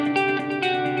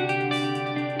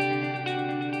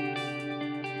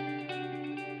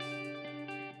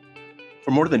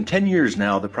For more than 10 years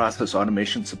now, the process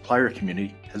automation supplier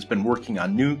community has been working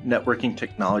on new networking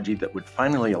technology that would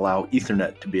finally allow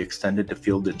Ethernet to be extended to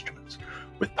field instruments,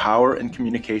 with power and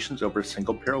communications over a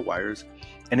single pair of wires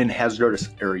and in hazardous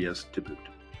areas to boot.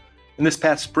 In this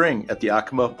past spring at the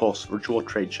ACHEMA Pulse Virtual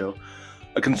Trade Show,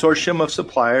 a consortium of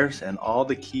suppliers and all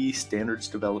the key standards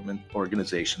development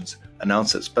organizations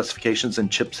announced that specifications and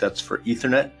chipsets for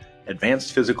Ethernet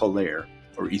Advanced Physical Layer,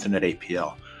 or Ethernet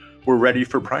APL, were ready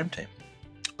for prime time.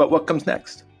 But what comes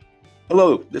next?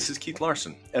 Hello, this is Keith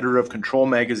Larson, editor of Control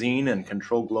Magazine and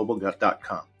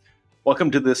ControlGlobal.com.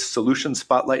 Welcome to this Solution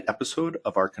Spotlight episode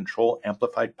of our Control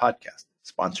Amplified podcast,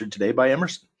 sponsored today by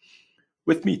Emerson.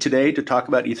 With me today to talk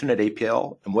about Ethernet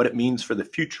APL and what it means for the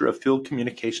future of field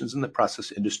communications in the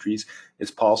process industries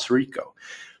is Paul Sirico,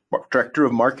 Director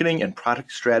of Marketing and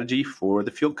Product Strategy for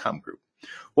the Fieldcom Group.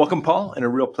 Welcome, Paul, and a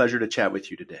real pleasure to chat with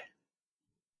you today.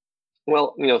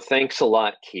 Well, thanks a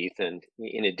lot, Keith. And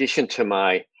in addition to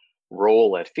my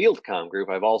role at Fieldcom Group,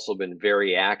 I've also been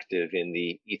very active in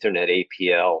the Ethernet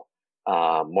APL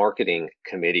marketing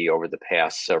committee over the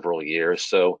past several years.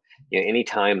 So,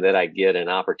 anytime that I get an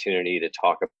opportunity to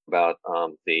talk about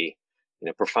the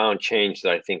profound change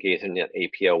that I think Ethernet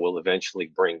APL will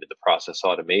eventually bring to the process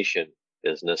automation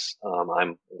business,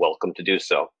 I'm welcome to do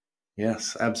so.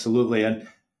 Yes, absolutely. And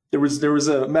there was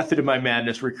a method of my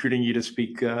madness recruiting you to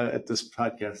speak at this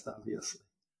podcast, obviously.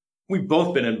 We've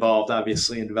both been involved,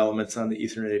 obviously, in developments on the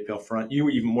Ethernet APL front, you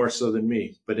even more so than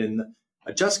me. But in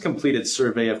a just completed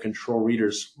survey of control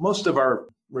readers, most of our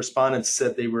respondents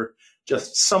said they were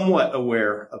just somewhat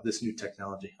aware of this new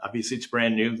technology. Obviously, it's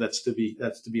brand new. That's to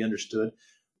be understood.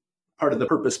 Part of the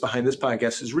purpose behind this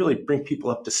podcast is really bring people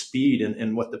up to speed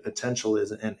and what the potential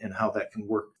is and how that can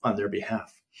work on their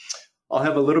behalf. I'll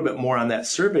have a little bit more on that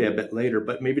survey a bit later,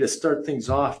 but maybe to start things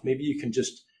off, maybe you can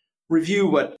just review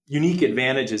what unique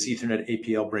advantages Ethernet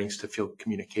APL brings to field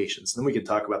communications. Then we can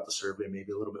talk about the survey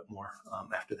maybe a little bit more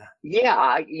after that. Yeah,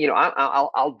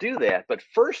 I'll do that. But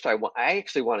first, I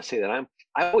actually want to say that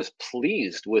I was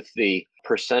pleased with the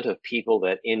percent of people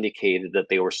that indicated that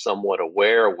they were somewhat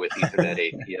aware with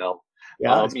Ethernet APL.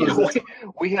 Yeah,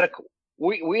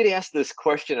 we'd asked this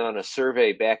question on a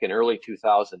survey back in early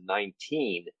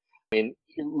 2019. And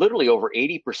literally over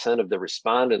 80% of the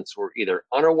respondents were either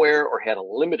unaware or had a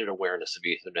limited awareness of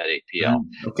Ethernet APL.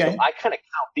 Okay. So I kind of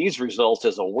count these results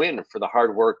as a win for the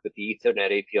hard work that the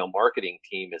Ethernet APL marketing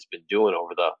team has been doing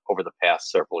over the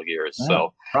past several years.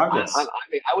 So progress.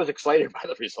 I was excited by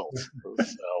the results.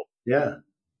 So yeah.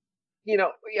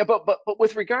 But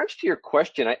with regards to your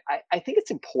question, I think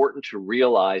it's important to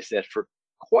realize that for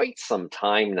quite some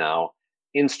time now,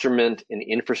 instrument and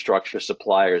infrastructure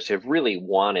suppliers have really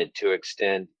wanted to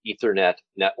extend Ethernet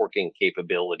networking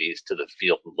capabilities to the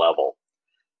field level.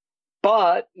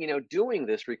 But, doing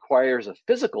this requires a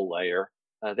physical layer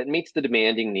that meets the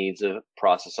demanding needs of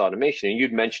process automation. And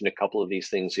you'd mentioned a couple of these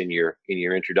things in your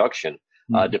introduction.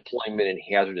 Deployment in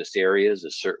hazardous areas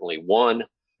is certainly one.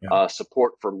 Yeah.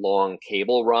 Support for long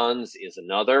cable runs is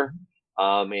another.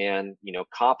 And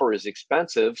copper is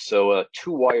expensive, so a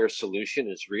two-wire solution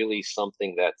is really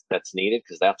something that's needed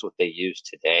because that's what they use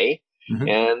today. Mm-hmm.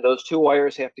 And those two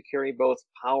wires have to carry both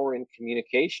power and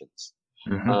communications.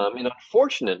 Mm-hmm. And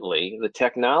unfortunately, the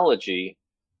technology,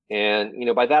 and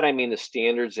by that I mean the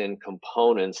standards and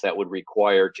components that would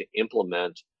require to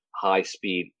implement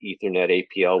high-speed Ethernet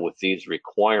APL with these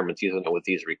requirements,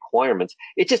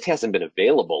 it just hasn't been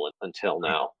available until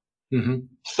now. Mm-hmm.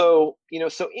 So,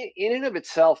 in and of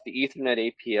itself, the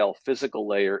Ethernet APL physical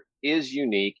layer is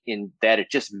unique in that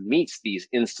it just meets these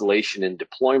installation and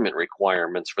deployment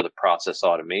requirements for the process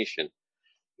automation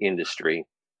industry.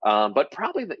 But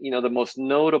probably the most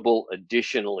notable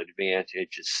additional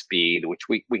advantage is speed, which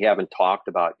we haven't talked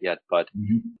about yet. But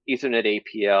Ethernet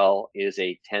APL is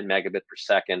a 10 megabit per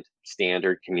second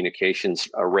standard communications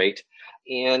rate.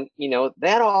 And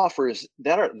that offers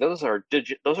those are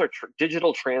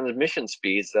digital transmission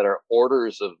speeds that are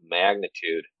orders of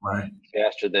magnitude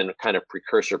faster than kind of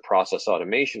precursor process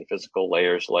automation physical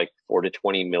layers like 4 to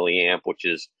 20 milliamp, which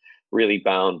is really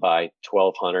bound by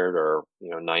 1200 or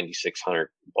 9600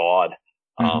 baud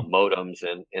modems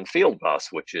and field bus,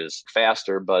 which is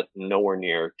faster but nowhere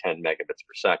near 10 megabits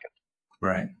per second.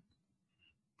 Right.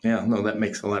 Yeah, no, that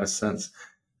makes a lot of sense.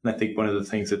 And I think one of the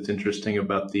things that's interesting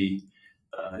about the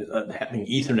having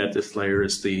Ethernet this layer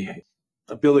is the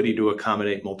ability to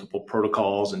accommodate multiple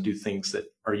protocols and do things that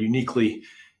are uniquely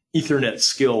Ethernet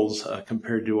skills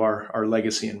compared to our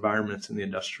legacy environments in the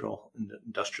industrial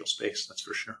space. That's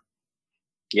for sure.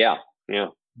 Yeah.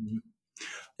 Mm-hmm.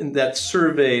 In that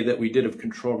survey that we did of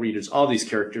control readers, all these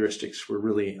characteristics were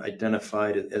really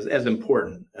identified as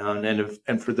important.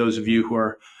 And for those of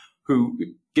you who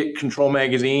get Control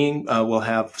Magazine, we'll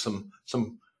have some.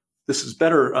 This is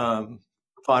better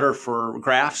fodder for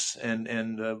graphs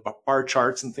and bar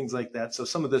charts and things like that. So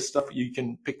some of this stuff, you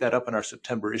can pick that up in our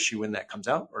September issue when that comes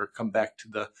out, or come back to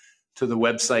the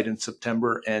website in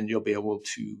September, and you'll be able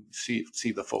to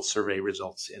see the full survey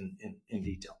results in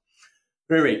detail.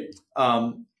 Very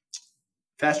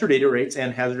faster data rates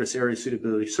and hazardous area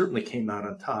suitability certainly came out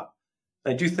on top.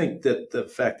 I do think that the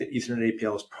fact that Ethernet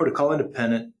APL is protocol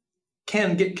independent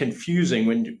can get confusing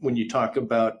when you talk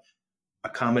about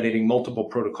accommodating multiple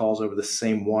protocols over the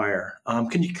same wire.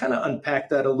 Can you kind of unpack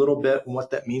that a little bit and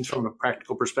what that means from a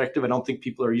practical perspective? I don't think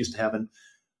people are used to having,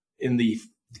 in the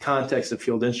context of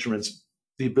field instruments,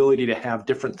 the ability to have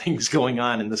different things going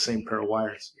on in the same pair of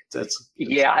wires.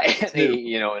 Yeah,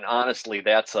 and honestly,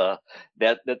 that's going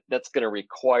to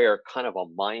require kind of a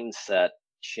mindset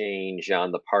change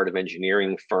on the part of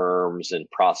engineering firms and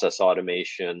process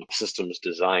automation systems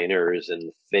designers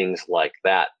and things like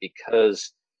that,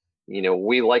 because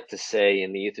we like to say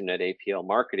in the Ethernet APL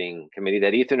marketing committee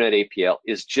that Ethernet APL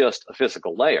is just a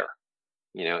physical layer.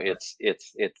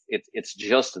 It's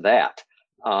just that.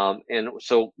 And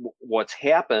so what's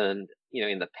happened,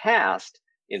 in the past,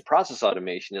 in process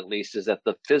automation at least, is that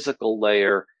the physical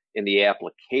layer and the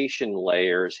application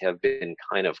layers have been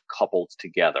kind of coupled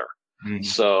together. Mm-hmm.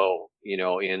 So,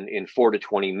 in 4 to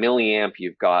 20 milliamp,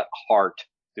 you've got HART,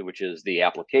 which is the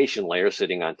application layer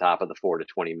sitting on top of the 4 to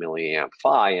 20 milliamp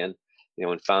PHY, and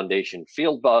in Foundation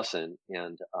Field Bus and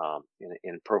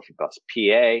in Profibus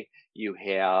PA, you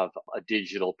have a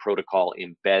digital protocol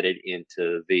embedded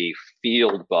into the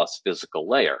Field Bus physical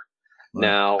layer. Right.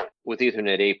 Now, with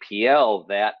Ethernet APL,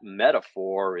 that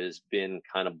metaphor has been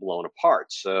kind of blown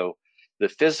apart. So the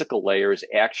physical layer is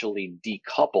actually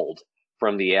decoupled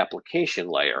from the application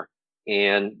layer.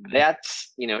 And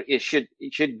that's, it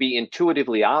should be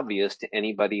intuitively obvious to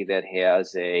anybody that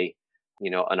has an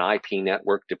IP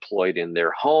network deployed in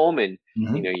their home, and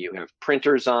mm-hmm. You have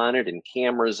printers on it and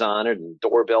cameras on it and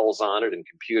doorbells on it and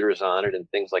computers on it and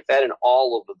things like that. And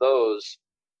all of those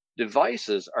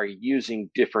devices are using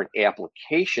different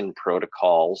application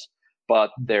protocols,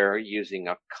 but they're using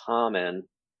a common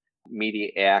media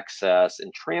access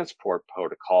and transport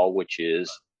protocol, which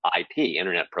is IP,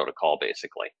 Internet Protocol,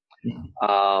 basically.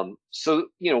 Mm-hmm. So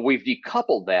we've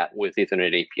decoupled that with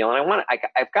Ethernet APL, and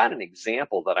I've got an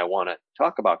example that I want to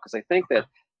talk about, because I think that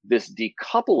this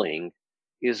decoupling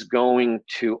is going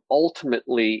to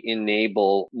ultimately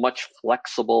enable much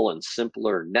flexible and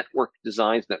simpler network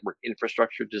designs, network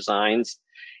infrastructure designs,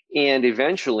 and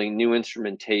eventually new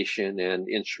instrumentation and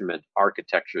instrument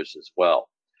architectures as well.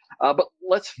 But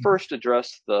let's first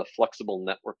address the flexible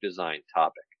network design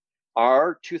topic.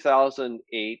 Our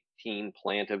 2018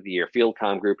 Plant of the Year,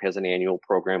 FieldComm Group has an annual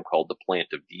program called the Plant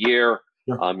of the Year.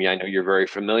 Yeah. I know you're very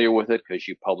familiar with it because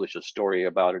you publish a story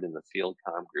about it in the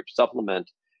FieldComm Group supplement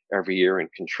every year in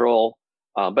Control.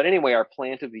 But anyway, our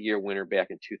Plant of the Year winner back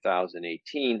in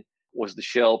 2018 was the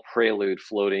Shell Prelude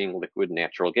floating liquid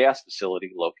natural gas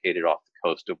facility located off the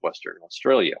coast of Western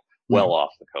Australia, well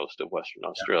off the coast of Western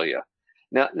Australia.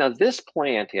 Now this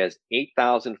plant has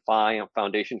 8,000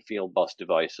 Foundation Field Bus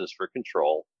devices for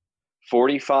control,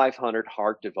 4,500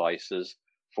 HART devices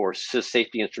for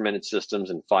safety instrumented systems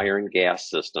and fire and gas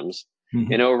systems,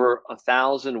 mm-hmm. and over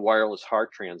 1,000 wireless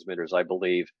HART transmitters, I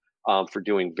believe, for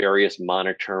doing various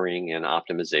monitoring and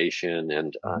optimization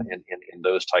and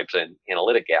those types of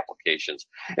analytic applications.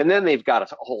 And then they've got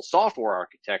a whole software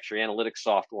architecture, analytic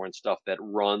software and stuff that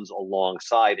runs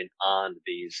alongside and on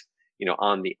these,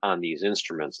 on these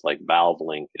instruments like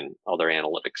ValveLink and other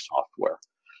analytic software.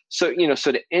 So,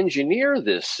 so to engineer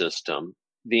this system,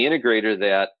 the integrator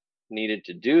that needed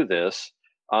to do this,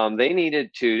 they needed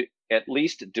to at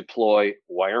least deploy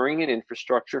wiring and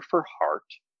infrastructure for HART,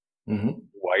 mm-hmm.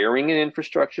 wiring and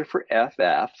infrastructure for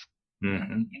FF,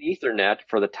 mm-hmm. and Ethernet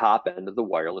for the top end of the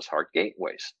wireless HART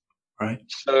gateways. Right.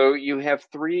 So you have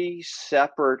 3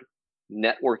 separate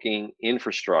networking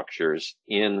infrastructures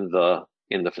in the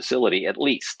facility, at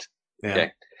least. Yeah.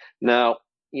 Okay. Now,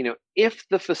 if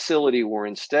the facility were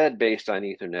instead based on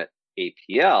Ethernet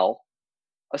APL,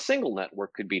 a single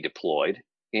network could be deployed,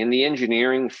 and the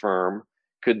engineering firm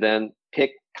could then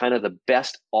pick kind of the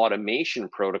best automation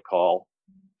protocol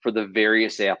for the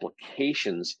various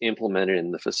applications implemented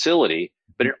in the facility,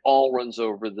 but it all runs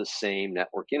over the same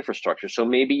network infrastructure. So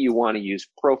maybe you want to use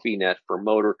Profinet for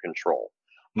motor control,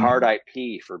 mm-hmm. HART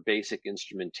IP for basic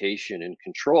instrumentation and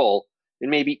control,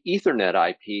 and maybe Ethernet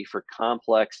IP for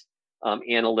complex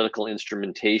analytical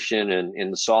instrumentation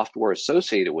and the software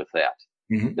associated with that.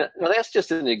 Mm-hmm. Now, that's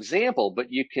just an example,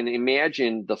 but you can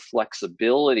imagine the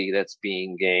flexibility that's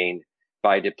being gained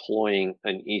by deploying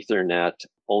an Ethernet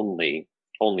only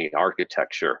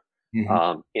architecture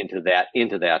into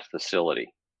that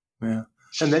facility. Yeah.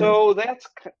 And then, so that's,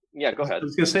 yeah, go ahead. I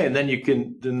was going to say, and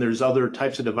then there's other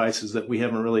types of devices that we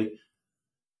haven't really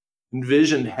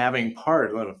envisioned having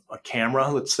part of a camera,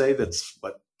 let's say, that's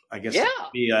what I guess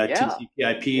be a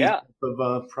TCP/IP type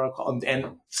of protocol,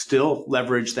 and still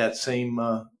leverage that same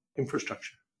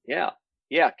infrastructure.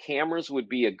 Yeah, cameras would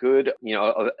be a good,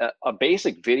 a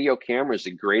basic video camera is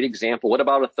a great example. What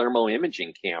about a thermal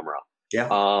imaging camera?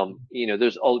 Yeah.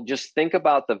 There's just think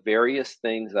about the various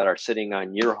things that are sitting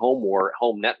on your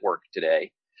home network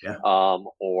today. Yeah.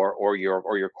 Or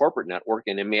your corporate network,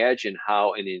 and imagine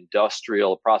how an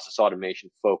industrial process automation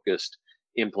focused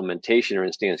implementation or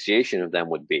instantiation of them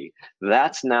would be.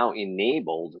 That's now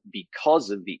enabled because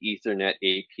of the Ethernet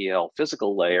APL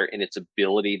physical layer and its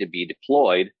ability to be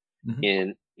deployed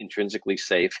in intrinsically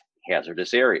safe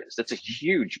hazardous areas. It's a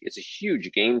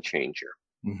huge game changer.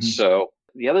 So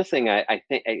the other thing I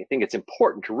think it's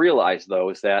important to realize, though,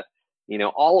 is that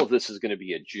all of this is going to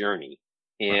be a journey,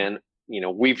 and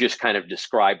we've just kind of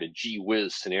described a gee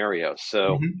whiz scenario.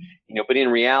 So, but in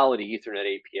reality,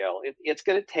 Ethernet APL, it's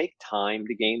going to take time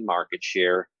to gain market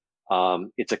share.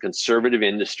 It's a conservative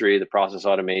industry, the process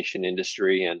automation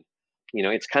industry, and,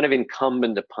 it's kind of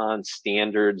incumbent upon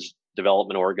standards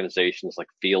development organizations like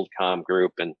FieldComm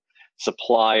Group and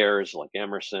suppliers like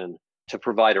Emerson to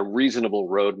provide a reasonable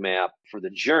roadmap for the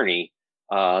journey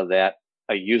that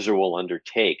a user will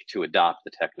undertake to adopt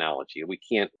the technology.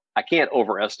 I can't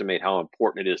overestimate how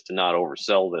important it is to not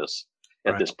oversell this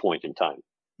at this point in time.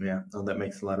 Yeah, that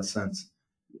makes a lot of sense.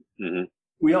 Mm-hmm.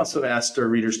 We also asked our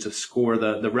readers to score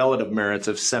the relative merits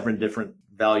of 7 different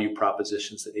value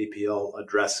propositions that APL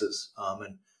addresses.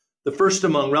 And the first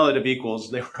among relative equals,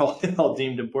 they were all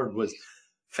deemed important, was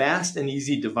fast and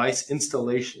easy device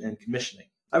installation and commissioning.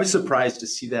 I was surprised to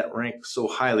see that rank so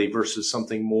highly versus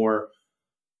something more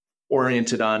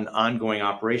oriented on ongoing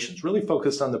operations, really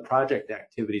focused on the project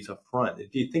activities up front.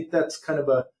 Do you think that's kind of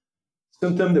a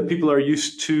symptom that people are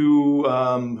used to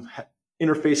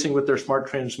interfacing with their smart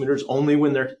transmitters only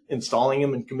when they're installing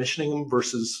them and commissioning them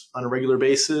versus on a regular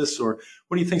basis? Or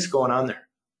what do you think's going on there?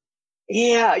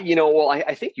 Yeah, well,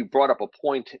 I think you brought up a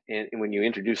point when you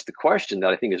introduced the question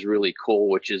that I think is really cool,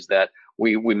 which is that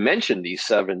we mentioned these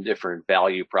 7 different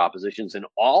value propositions, and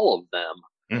all of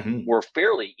them were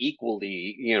fairly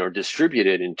equally,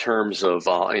 distributed in terms of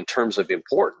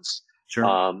importance. Sure.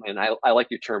 And I like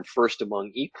your term "first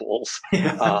among equals."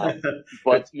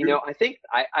 But I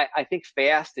think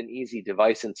fast and easy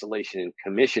device installation and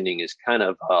commissioning is kind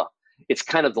of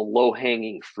the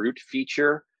low-hanging fruit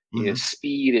feature.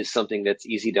 Speed is something that's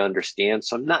easy to understand,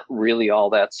 so I'm not really all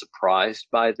that surprised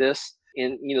by this.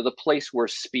 And the place where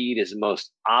speed is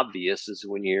most obvious is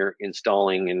when you're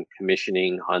installing and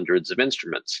commissioning hundreds of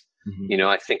instruments.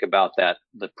 I think about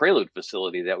the Prelude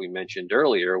facility that we mentioned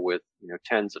earlier with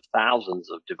tens of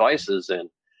thousands of devices, and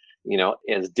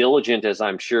as diligent as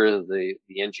I'm sure the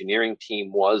engineering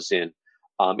team was in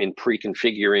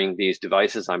pre-configuring these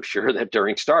devices, I'm sure that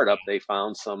during startup they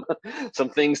found some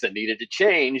things that needed to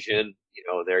change, and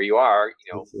there you are.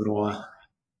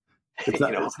 It's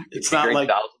not like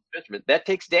that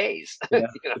takes days. Yeah.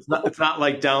 It's not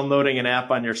like downloading an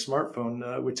app on your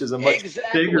smartphone, which is a much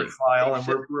bigger file, and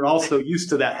we're also used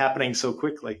to that happening so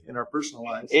quickly in our personal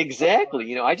lives.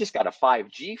 Exactly. I just got a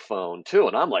 5G phone too,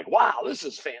 and I'm like, wow, this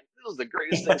is fantastic. This is the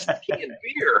greatest thing since canned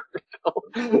beer.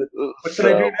 What can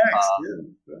I do next?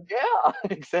 Yeah,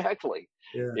 exactly.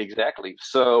 Yeah. Exactly.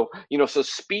 So so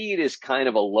speed is kind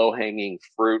of a low-hanging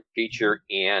fruit feature,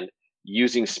 and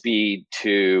using speed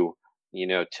to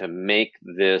make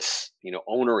this,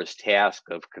 onerous task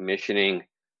of commissioning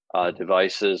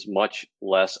devices much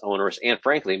less onerous, and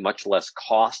frankly, much less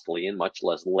costly and much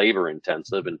less labor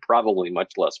intensive, and probably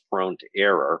much less prone to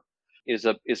error is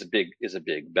a big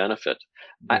benefit.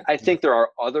 I think there are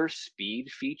other speed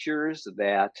features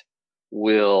that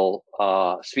will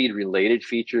speed related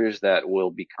features that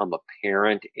will become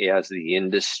apparent as the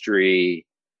industry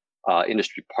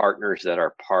partners that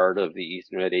are part of the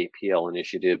Ethernet APL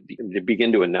initiative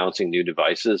begin to announcing new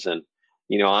devices. And,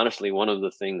 honestly, one of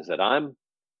the things that I'm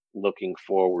looking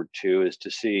forward to is to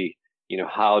see,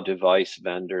 how device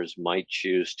vendors might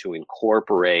choose to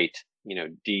incorporate,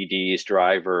 DDs,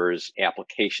 drivers,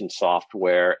 application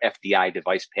software, FDI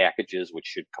device packages,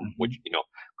 which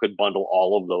could bundle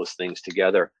all of those things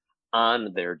together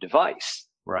on their device.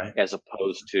 Right. as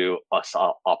opposed to us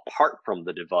apart from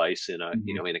the device in a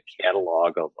in a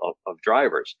catalog of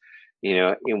drivers.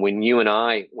 And when you and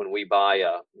I, when we buy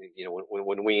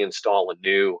when we install a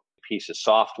new piece of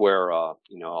software, a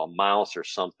mouse or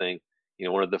something,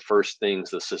 one of the first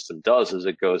things the system does is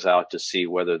it goes out to see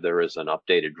whether there is an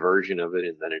updated version of it,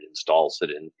 and then it installs it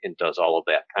and does all of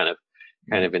that kind of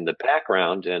in the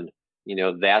background. And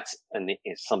that's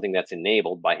something that's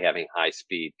enabled by having high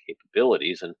speed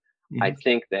capabilities. And I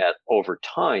think that over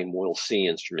time we'll see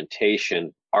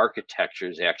instrumentation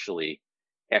architectures actually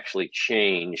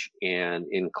change and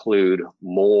include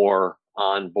more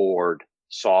onboard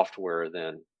software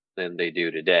than they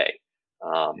do today.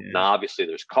 Now, obviously,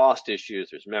 there's cost issues,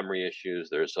 there's memory issues,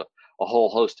 there's a whole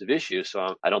host of issues.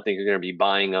 So I don't think you're going to be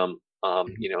buying them,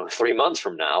 3 months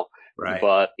from now. Right.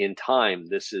 But in time,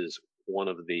 this is one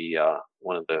of the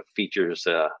features,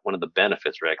 one of the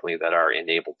benefits, frankly, that are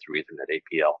enabled through Ethernet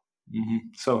APL.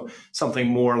 So something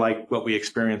more like what we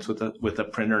experience with a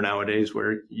printer nowadays,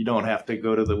 where you don't have to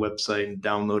go to the website and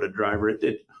download a driver.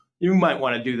 You might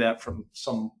want to do that from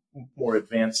some more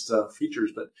advanced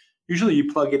features, but usually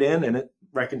you plug it in and it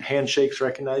handshakes,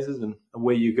 recognizes, and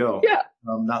away you go. Yeah.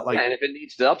 Not like, and if it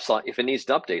needs to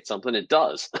update something, it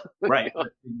does. Right.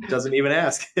 It doesn't even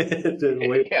ask.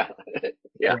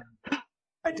 Yeah.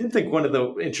 I did think one of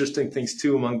the interesting things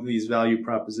too among these value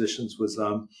propositions was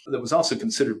that was also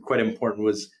considered quite important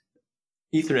was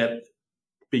Ethernet.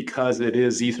 Because it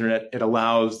is Ethernet, it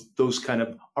allows those kind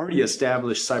of already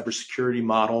established cybersecurity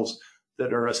models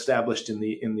that are established in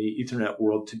the Ethernet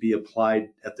world to be applied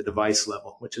at the device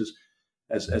level, which is,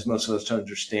 as most of us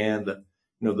understand, that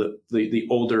the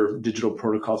older digital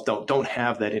protocols don't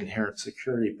have that inherent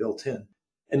security built in.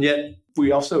 And yet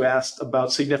we also asked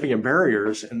about significant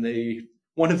barriers, and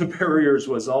one of the barriers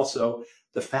was also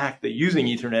the fact that using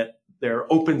Ethernet there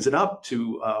opens it up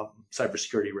to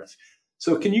cybersecurity risk.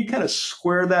 So can you kind of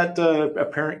square that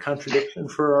apparent contradiction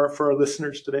for our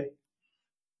listeners today?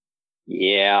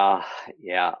 Yeah,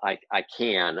 I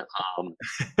can.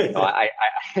 I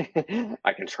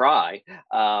can try.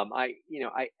 I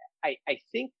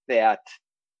think that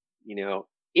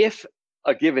if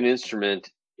a given instrument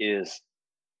is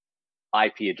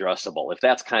IP addressable, if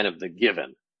that's kind of the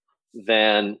given,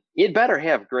 then it better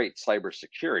have great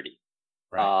cybersecurity.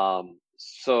 Right.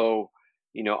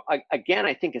 Again,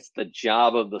 I think it's the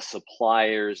job of the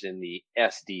suppliers and the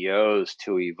SDOs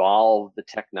to evolve the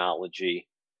technology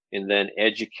and then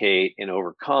educate and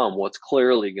overcome what's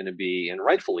clearly going to be, and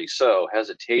rightfully so,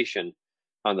 hesitation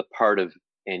on the part of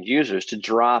end users to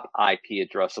drop IP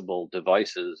addressable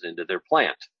devices into their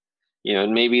plant.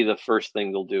 And maybe the first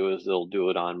thing they'll do is they'll do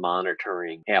it on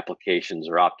monitoring applications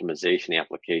or optimization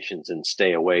applications and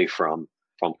stay away from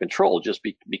control just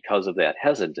because of that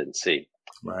hesitancy.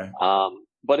 Right.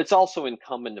 But it's also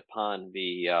incumbent upon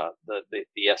the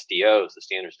SDOs, the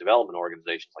standards development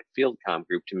organizations like FieldComm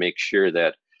Group, to make sure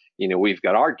that we've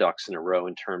got our ducks in a row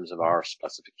in terms of our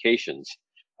specifications.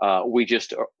 We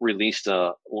just released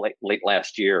late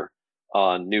last year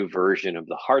a new version of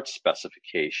the HART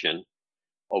specification,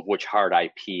 of which HART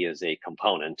IP is a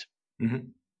component.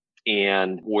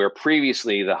 And where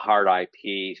previously the HART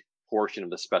IP portion of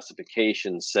the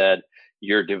specification said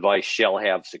your device shall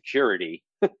have security,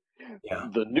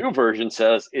 the new version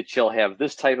says it shall have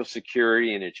this type of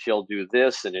security, and it shall do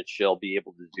this, and it shall be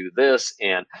able to do this,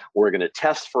 and we're going to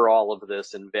test for all of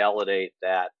this and validate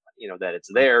that that it's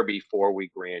there before we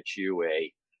grant you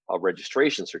a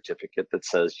registration certificate that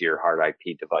says your HART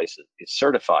IP device is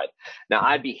certified. Now,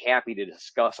 I'd be happy to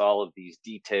discuss all of these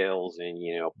details and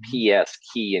PS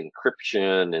key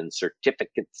encryption and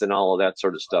certificates and all of that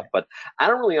sort of stuff, but I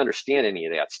don't really understand any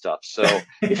of that stuff. So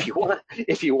if you want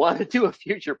to do a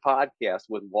future podcast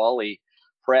with Wally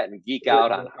Pratt and geek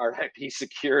out on HART IP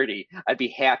security, I'd be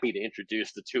happy to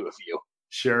introduce the two of you.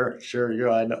 Sure. Yeah,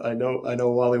 I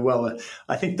know Wally well.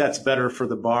 I think that's better for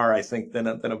the bar, I think, than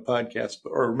a podcast,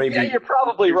 or maybe. Yeah, you're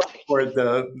probably right. For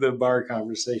the bar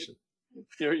conversation.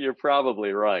 You're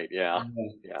probably right. Yeah.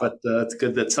 But it's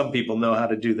good that some people know how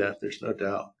to do that. There's no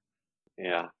doubt.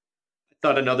 Yeah. I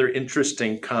thought another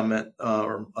interesting comment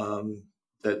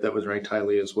that was ranked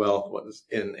highly as well was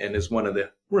and is one of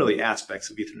the really aspects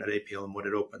of Ethernet APL and what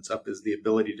it opens up is the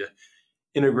ability to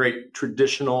integrate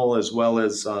traditional as well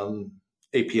as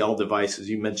APL devices.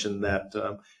 You mentioned that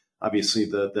obviously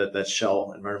that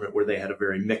shell environment where they had a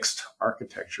very mixed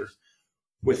architecture.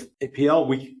 With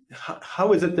APL,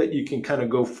 how is it that you can kind of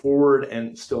go forward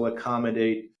and still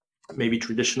accommodate maybe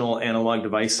traditional analog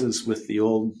devices with the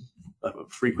old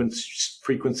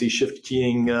frequency shift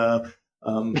keying? Yeah.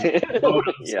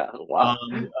 Wow.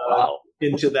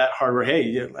 into that hardware.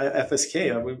 Hey,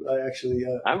 FSK, I actually.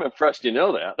 I'm impressed you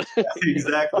know that.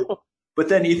 Exactly. But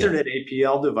then Ethernet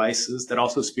APL devices that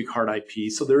also speak hard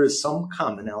IP. So there is some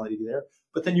commonality there.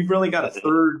 But then you've really got a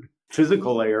third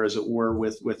physical layer, as it were,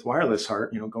 with wireless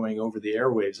HART, going over the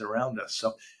airwaves around us.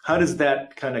 So how does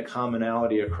that kind of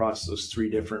commonality across those three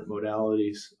different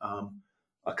modalities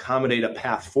accommodate a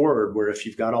path forward where if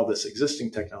you've got all this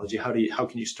existing technology, how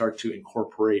can you start to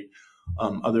incorporate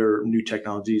other new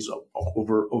technologies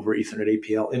over Ethernet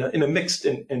APL in a mixed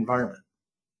environment?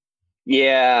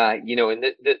 Yeah, and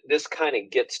this kind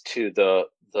of gets to the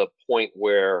point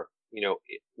where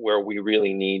where we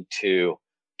really need to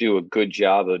do a good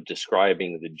job of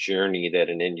describing the journey that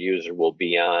an end user will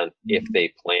be on if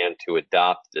they plan to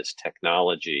adopt this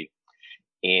technology.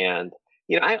 And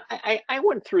I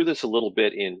went through this a little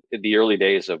bit in the early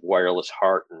days of wireless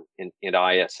HART and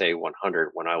ISA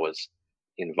 100 when I was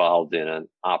involved in an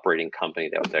operating company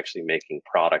that was actually making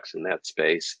products in that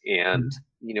space. And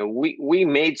we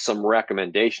made some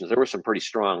recommendations. There were some pretty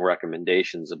strong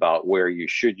recommendations about where you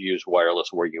should use wireless,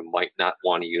 where you might not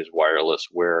want to use wireless,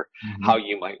 where how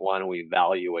you might want to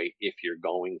evaluate if you're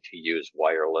going to use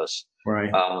wireless.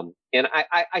 Right. And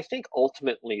I think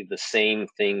ultimately the same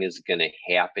thing is going to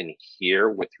happen here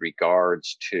with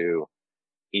regards to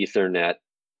Ethernet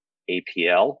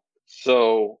APL.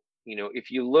 So, if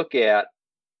you look at,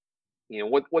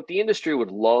 what the industry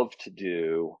would love to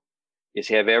do is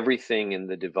have everything in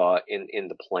the in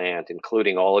the plant,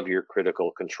 including all of your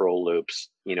critical control loops,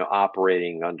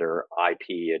 operating under under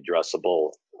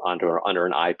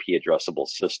an IP addressable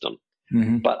system.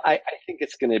 But I think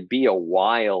it's going to be a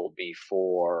while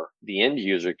before the end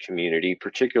user community,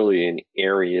 particularly in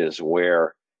areas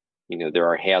where there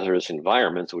are hazardous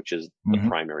environments, which is the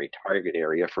primary target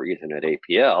area for Ethernet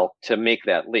APL, to make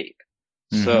that leap.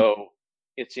 So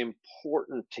it's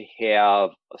important to have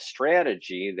a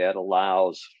strategy that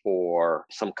allows for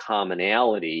some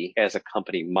commonality as a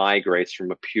company migrates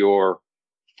from a pure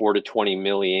 4 to 20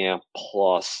 milliamp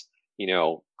plus,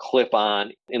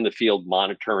 clip-on in the field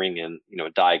monitoring and,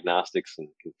 diagnostics and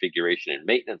configuration and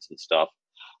maintenance and stuff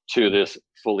to this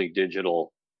fully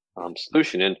digital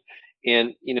solution.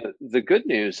 And the good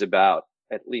news about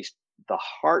at least the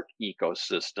HART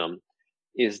ecosystem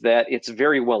is that it's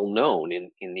very well known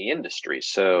in the industry.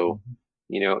 So,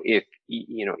 if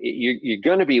you're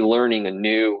going to be learning a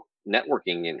new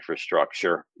networking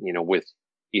infrastructure, with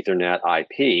Ethernet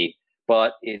IP,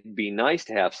 but it'd be nice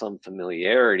to have some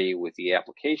familiarity with the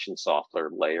application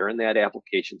software layer, and that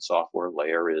application software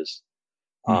layer is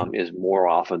more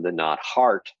often than not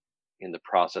HART in the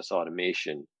process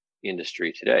automation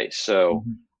industry today. So,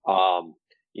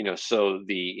 so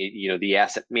the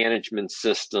asset management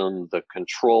system, the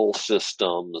control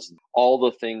systems, all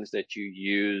the things that you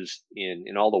use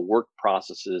in all the work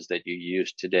processes that you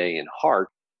use today in HART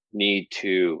need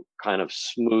to kind of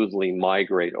smoothly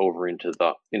migrate over into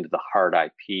the HART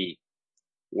IP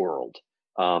world.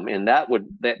 And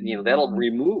that'll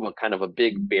remove a kind of a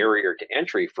big barrier to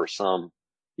entry for some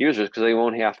users, because they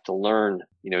won't have to learn,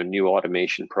 new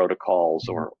automation protocols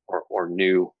or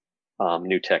new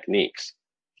techniques.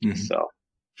 So,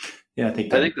 yeah, I think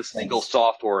the single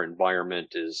software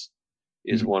environment is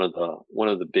one of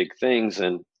the big things.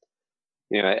 And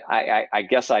I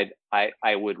guess I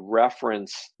would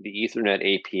reference the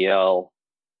Ethernet APL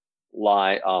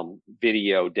live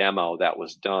video demo that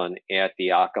was done at the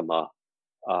ACHEMA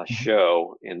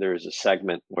show, and there's a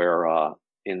segment where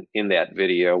in that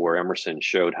video where Emerson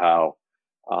showed how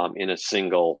in a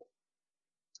single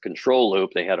control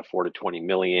loop they had a 4 to 20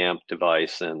 milliamp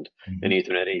device and an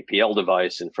Ethernet APL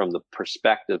device, and from the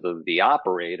perspective of the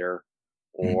operator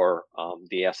or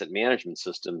the asset management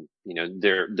system,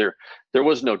 there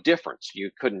was no difference.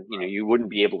 You couldn't, you wouldn't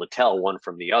be able to tell one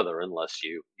from the other unless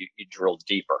you drilled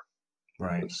deeper.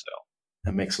 Right. And so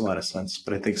that makes a lot of sense.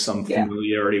 But I think some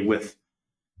familiarity with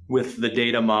the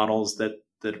data models that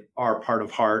are part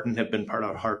of HART and have been part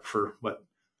of HART for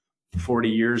 40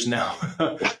 years now.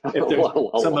 If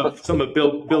there's some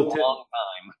built-in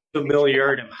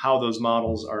familiarity of how those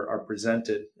models are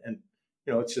presented, and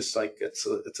it's just like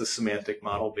it's a semantic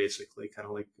model basically, kind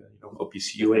of like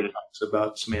OPC UA talks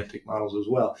about semantic models as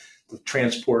well. The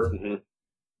transport,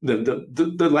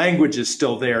 the language is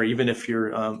still there, even if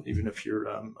you're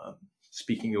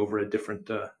speaking over a different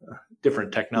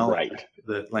technology. Right.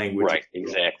 The language, right?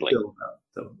 Exactly.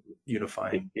 Still the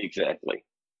unifying. Exactly.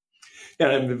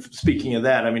 And speaking of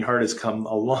that, HART has come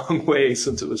a long way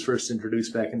since it was first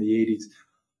introduced back in the 80s.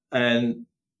 And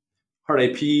HART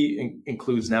IP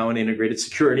includes now an integrated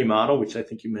security model, which I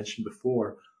think you mentioned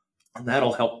before. And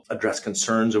that'll help address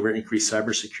concerns over increased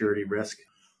cybersecurity risk.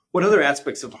 What other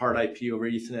aspects of hard IP over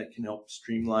Ethernet can help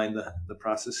streamline the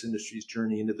process industry's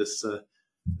journey into this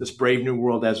brave new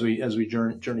world as we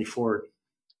journey forward?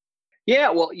 Yeah,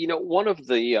 well, one of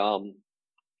the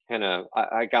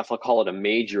I guess I'll call it a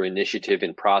major initiative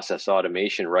in process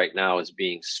automation right now is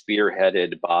being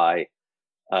spearheaded by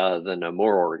the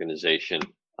Nomura organization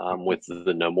with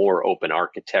the Nomura open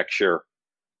architecture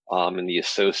and the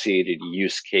associated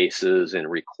use cases and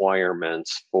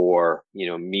requirements for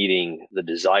meeting the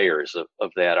desires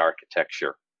of that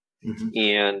architecture. Mm-hmm.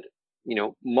 And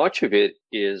much of it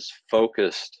is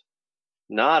focused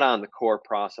not on the core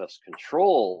process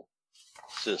control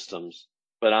systems,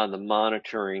 but on the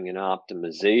monitoring and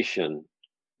optimization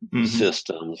mm-hmm.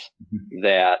 systems mm-hmm.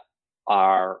 that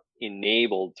are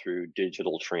enabled through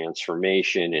digital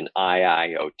transformation and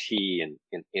IIoT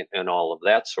and all of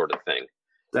that sort of thing.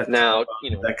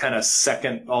 That kind of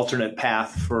second alternate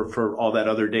path for all that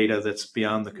other data that's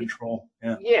beyond the control.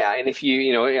 Yeah, and if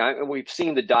we've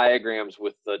seen the diagrams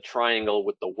with the triangle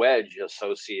with the wedge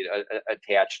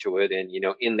attached to it, and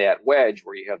in that wedge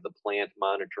where you have the plant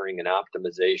monitoring and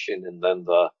optimization, and then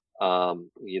the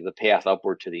path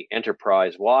upward to the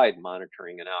enterprise-wide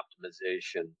monitoring and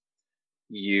optimization,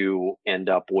 you end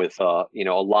up with a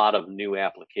lot of new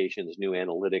applications, new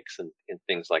analytics and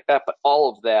things like that. But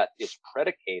all of that is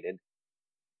predicated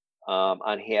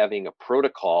on having a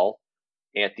protocol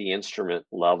at the instrument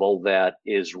level that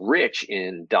is rich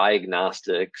in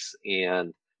diagnostics and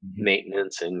mm-hmm.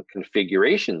 maintenance and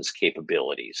configurations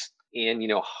capabilities. And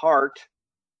HART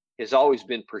has always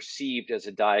been perceived as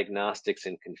a diagnostics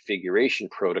and configuration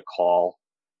protocol,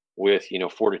 with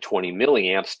 4 to 20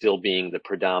 milliamps still being the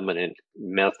predominant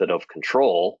method of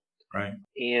control. Right.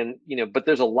 And but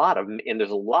there's a lot of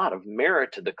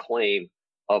merit to the claim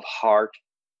of HART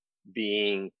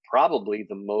being probably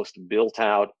the most built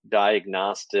out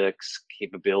diagnostics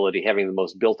capability, having the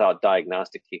most built out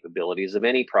diagnostic capabilities of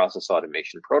any process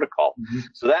automation protocol. Mm-hmm.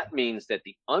 So that means that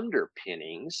the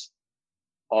underpinnings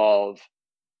of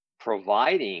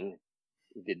providing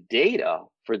the data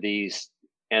for these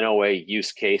NOA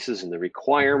use cases and the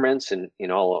requirements and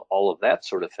all of that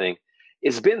sort of thing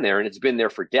has been there, and it's been there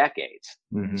for decades.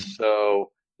 Mm-hmm.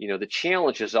 So the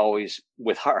challenge is always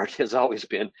with HART has always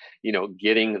been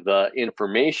getting the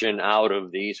information out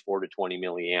of these 4 to 20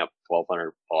 milliamp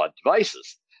 1200 baud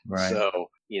devices. Right. So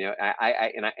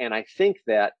I think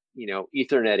that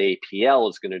Ethernet APL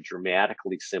is going to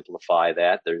dramatically simplify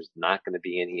that. There's not going to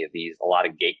be a lot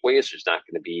of gateways. There's not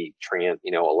going to be a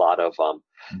lot of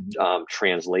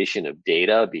translation of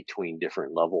data between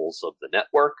different levels of the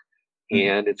network,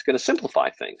 and it's going to simplify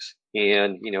things.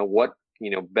 And what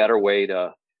better way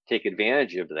to take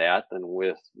advantage of that than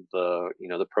with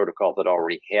the protocol that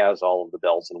already has all of the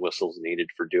bells and whistles needed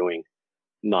for doing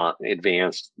not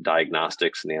advanced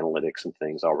diagnostics and analytics and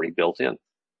things already built in.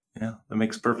 Yeah, that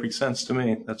makes perfect sense to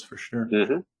me. That's for sure.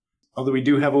 Mm-hmm. Although we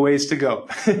do have a ways to go.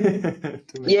 But I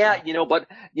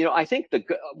think I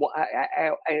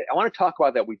want to talk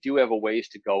about that. We do have a ways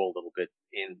to go a little bit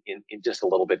in just a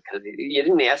little bit, because you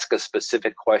didn't ask a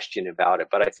specific question about it,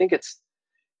 but I think it's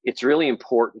really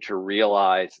important to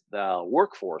realize the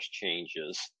workforce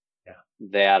changes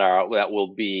that are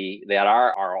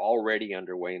already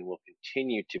underway and will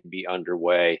continue to be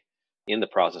underway in the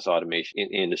process automation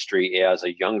industry as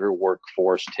a younger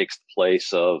workforce takes the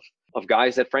place of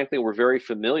guys that frankly were very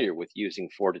familiar with using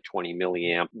 4 to 20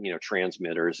 milliamp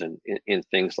transmitters and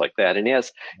things like that. And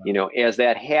as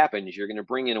that happens, you're going to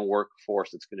bring in a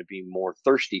workforce that's going to be more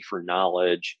thirsty for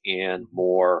knowledge and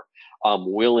more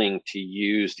willing to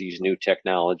use these new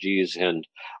technologies, and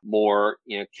more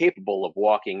capable of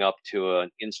walking up to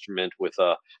an instrument with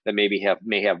that may have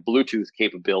Bluetooth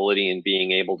capability and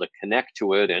being able to connect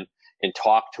to it and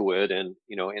talk to it and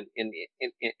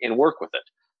and work with it.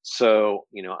 So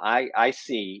I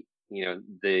see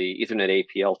the Ethernet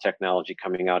APL technology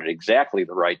coming out at exactly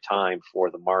the right time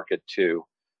for the market to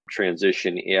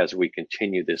transition as we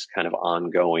continue this kind of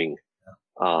ongoing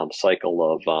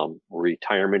cycle of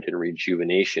retirement and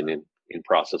rejuvenation in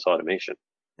process automation.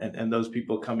 And those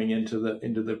people coming into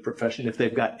the profession, if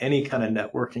they've got any kind of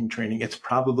networking training, it's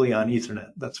probably on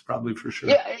Ethernet. That's probably for sure.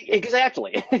 Yeah,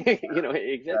 exactly.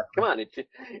 Exactly. Come on,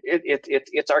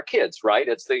 it's our kids, right?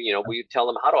 It's we tell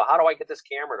them how do I get this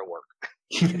camera to work?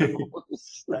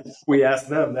 We ask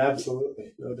them,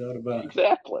 absolutely, no doubt about it.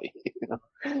 Exactly.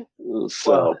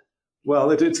 So. Well,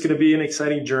 it's going to be an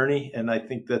exciting journey, and I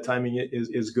think the timing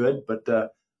is good, but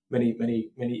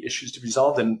many issues to be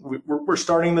resolved. And we're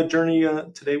starting the journey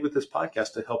today with this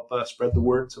podcast to help spread the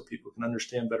word so people can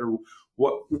understand better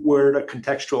where to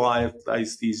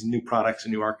contextualize these new products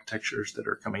and new architectures that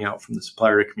are coming out from the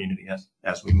supplier community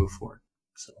as we move forward.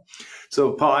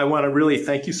 So Paul, I want to really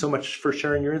thank you so much for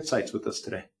sharing your insights with us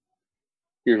today.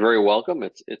 You're very welcome.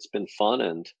 It's been fun,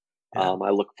 and I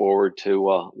look forward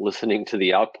to listening to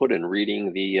the output and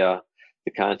reading the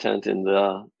content in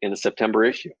the September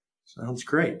issue. Sounds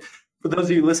great. For those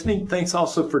of you listening, thanks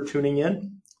also for tuning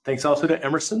in. Thanks also to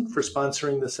Emerson for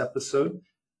sponsoring this episode.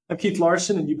 I'm Keith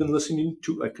Larson, and you've been listening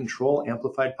to a Control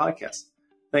Amplified podcast.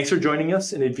 Thanks for joining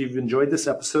us, and if you've enjoyed this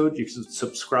episode, you can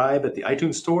subscribe at the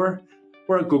iTunes Store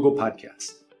or at Google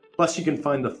Podcasts. Plus, you can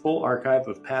find the full archive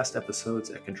of past episodes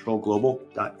at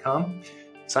controlglobal.com.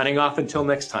 Signing off until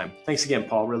next time. Thanks again,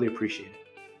 Paul. Really appreciate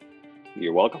it.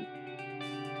 You're welcome.